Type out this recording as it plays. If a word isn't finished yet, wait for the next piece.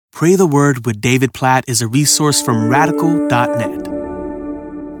Pray the Word with David Platt is a resource from radical.net.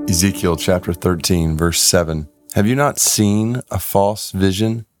 Ezekiel chapter 13, verse 7. Have you not seen a false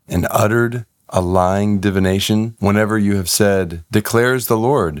vision and uttered a lying divination whenever you have said, declares the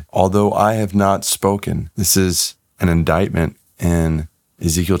Lord, although I have not spoken? This is an indictment in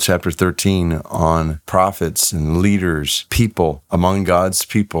Ezekiel chapter 13 on prophets and leaders, people among God's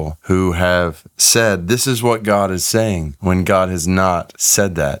people who have said, this is what God is saying, when God has not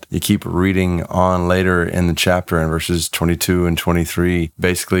said that. You keep reading on later in the chapter in verses 22 and 23,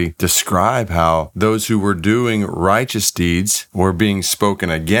 basically describe how those who were doing righteous deeds were being spoken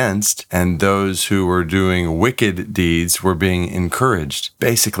against, and those who were doing wicked deeds were being encouraged.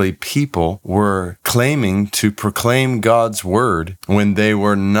 Basically, people were claiming to proclaim God's word when they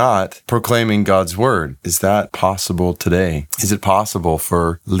were not proclaiming God's word. Is that possible today? Is it possible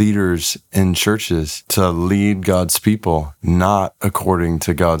for leaders in churches to lead God's people not according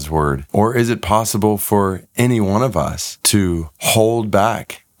to God's word? Or is it possible for any one of us to hold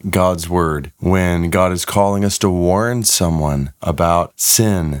back God's word when God is calling us to warn someone about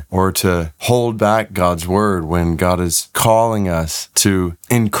sin, or to hold back God's word when God is calling us to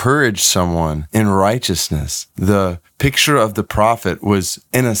encourage someone in righteousness? The picture of the prophet was,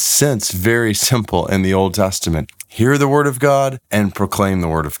 in a sense, very simple in the Old Testament. Hear the word of God and proclaim the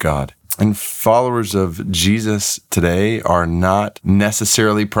word of God. And followers of Jesus today are not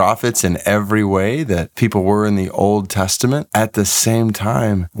necessarily prophets in every way that people were in the Old Testament. At the same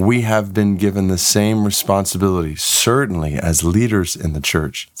time, we have been given the same responsibility, certainly as leaders in the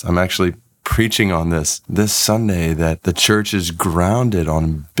church. So I'm actually preaching on this Sunday, that the church is grounded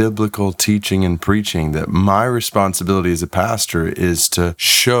on biblical teaching and preaching, that my responsibility as a pastor is to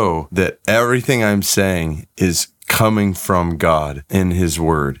show that everything I'm saying is coming from God in His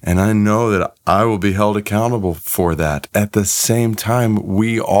Word. And I know that I will be held accountable for that. At the same time,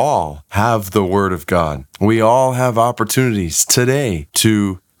 we all have the Word of God. We all have opportunities today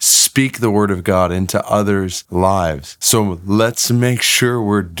to speak the word of God into others' lives. So let's make sure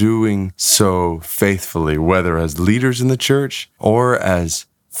we're doing so faithfully, whether as leaders in the church or as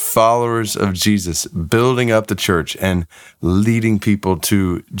followers of Jesus, building up the church and leading people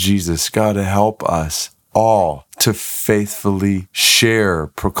to Jesus. God, help us all to faithfully share,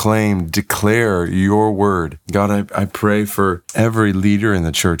 proclaim, declare your word. God, I pray for every leader in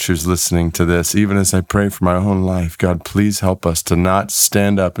the church who's listening to this, even as I pray for my own life. God, please help us to not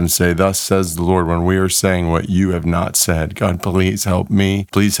stand up and say, thus says the Lord, when we are saying what you have not said. God, please help me.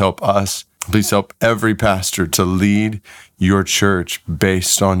 Please help us. Please help every pastor to lead your church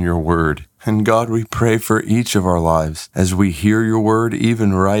based on your word. And God, we pray for each of our lives as we hear your word,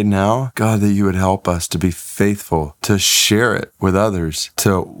 even right now, God, that you would help us to be faithful, to share it with others,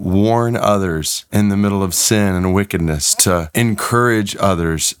 to warn others in the middle of sin and wickedness, to encourage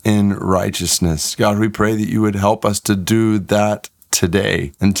others in righteousness. God, we pray that you would help us to do that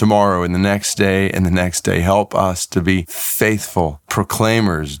today and tomorrow and the next day and the next day. Help us to be faithful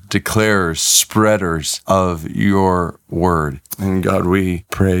proclaimers, declarers, spreaders of your word. And God, we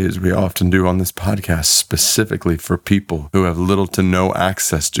pray, as we often do on this podcast, specifically for people who have little to no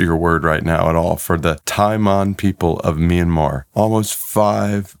access to your word right now at all, for the Taimon people of Myanmar, almost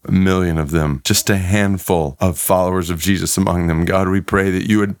 5 million of them, just a handful of followers of Jesus among them. God, we pray that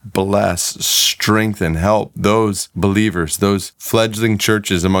you would bless, strengthen, help those believers, those fledgling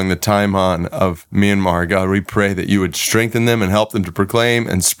churches among the Taimon of Myanmar. God, we pray that you would strengthen them and help them to proclaim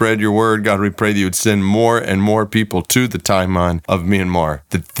and spread your word. God, we pray that you would send more and more people to the Taimon of Myanmar,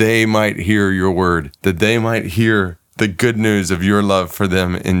 that they might hear your word, that they might hear the good news of your love for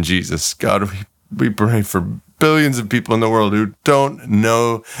them in Jesus. God, we pray for billions of people in the world who don't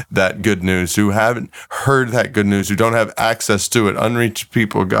know that good news, who haven't heard that good news, who don't have access to it, unreached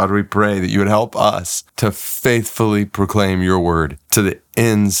people. God, we pray that you would help us to faithfully proclaim your word to the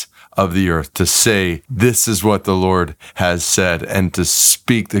ends of the earth, to say, this is what the Lord has said, and to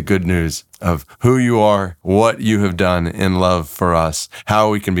speak the good news of who you are, what you have done in love for us, how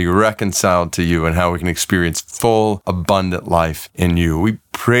we can be reconciled to you, and how we can experience full, abundant life in you. We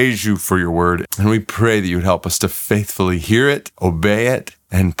praise you for your word, and we pray that you would help us to faithfully hear it, obey it,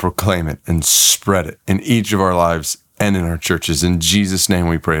 and proclaim it, and spread it in each of our lives and in our churches. In Jesus' name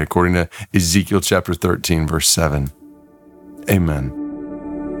we pray, according to Ezekiel chapter 13, verse 7. Amen.